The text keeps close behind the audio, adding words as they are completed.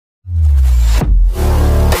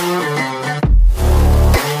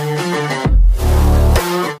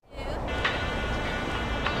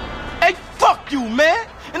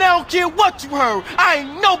What you heard? I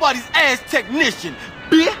ain't nobody's ass technician,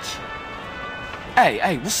 bitch.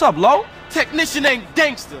 Hey, what's up, Lo? Technician ain't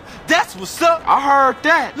gangster. That's what's up. I heard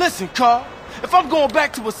that. Listen, Carl, if I'm going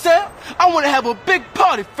back to a cell, I want to have a big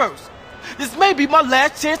party first. This may be my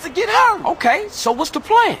last chance to get hurt. Okay, so what's the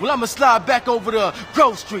plan? Well, I'ma slide back over to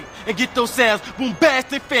Grove Street and get those sounds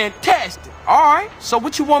bombastic, fantastic. All right, so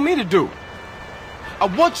what you want me to do? I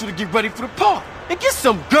want you to get ready for the party and get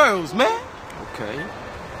some girls, man. Okay.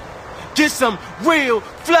 Get some real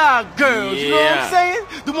fly girls, you know what I'm saying?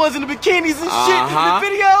 The ones in the bikinis and shit in the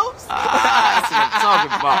videos. That's what I'm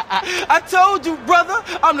talking about. I told you, brother,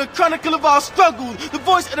 I'm the chronicle of our struggles, the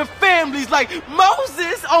voice of the families, like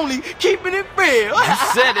Moses, only keeping it real. You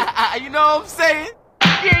said it. You know what I'm saying?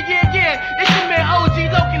 Yeah. It's your man OG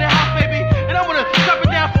Loke in the house, baby. And I wanna drop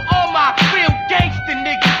it down for all my real gangster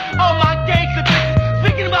niggas, all my gangster bitches.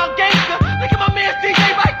 Speaking about gangster, look at my man CJ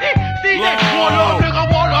right there. CJ, one on,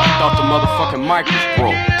 nigga, one on. Thought the motherfucking mic was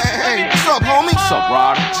broke. Hey, what's up, homie? What's up,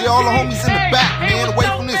 Ryder? See all the homies in the back, man, away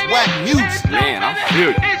from this whack music. Man, I feel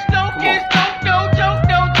you. It's no, joke.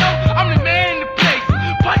 I'm the man in the place.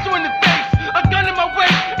 Punch you in the face. A gun in my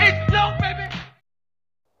waist. It's no, baby.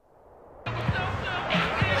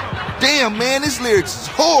 Damn, man, this lyrics is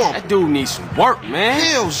horrible. That dude needs some work, man.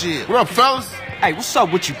 Hell yeah. What up, fellas? Hey, what's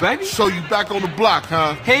up with you, baby? So you back on the block,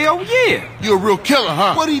 huh? Hell yeah. You a real killer,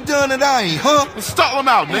 huh? What he done that I ain't, huh? Let's stall him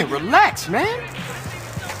out, Man, nigga. relax, man.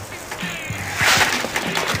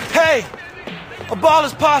 Hey, a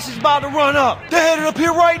baller's posse's about to run up. They're headed up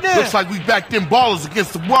here right now. Looks like we backed them ballers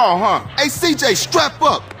against the wall, huh? Hey, CJ, strap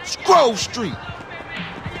up. It's Grove Street.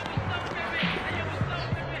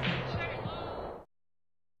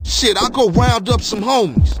 Shit, I'll go round up some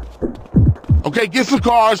homies. Okay, get some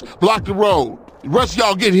cars, block the road. The rest of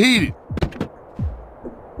y'all get heated.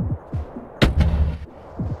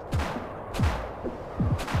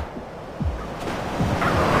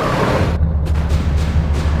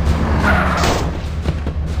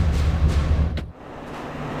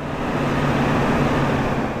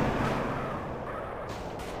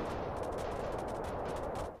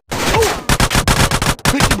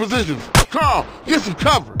 Pick your positions. Carl, get some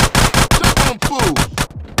cover. Jump on them fools.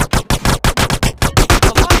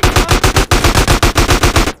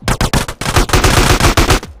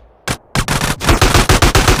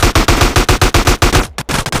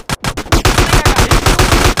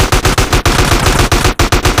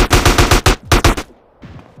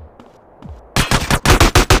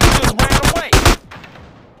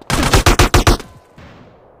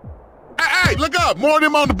 Hey, look up! More of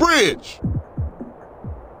them on the bridge!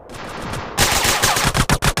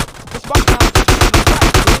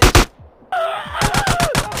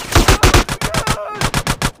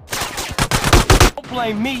 Don't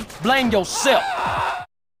blame me, blame yourself.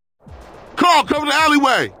 Carl, cover the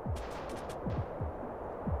alleyway!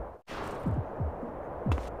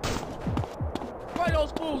 Right,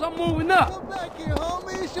 those fools, I'm moving up. Come back here,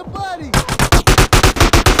 homie. It's your buddy.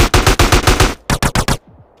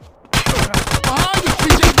 Behind us,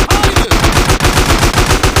 CJ, behind us!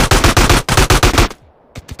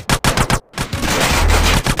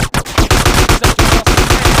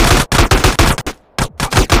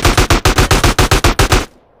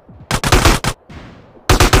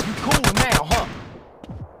 You cool now, huh?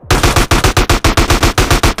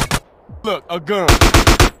 Look, a gun.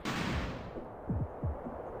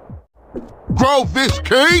 Grove, this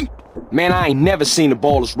king? Man, I ain't never seen the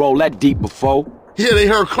ballers roll that deep before. Yeah, they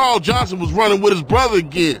heard Carl Johnson was running with his brother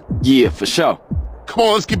again. Yeah, for sure. Come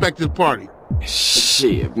on, let's get back to the party.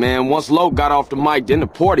 Shit, man, once Lo got off the mic, then the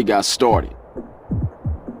party got started.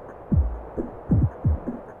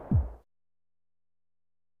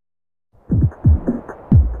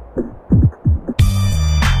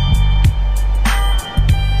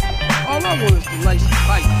 All I want is to light some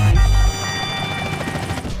pipe, man.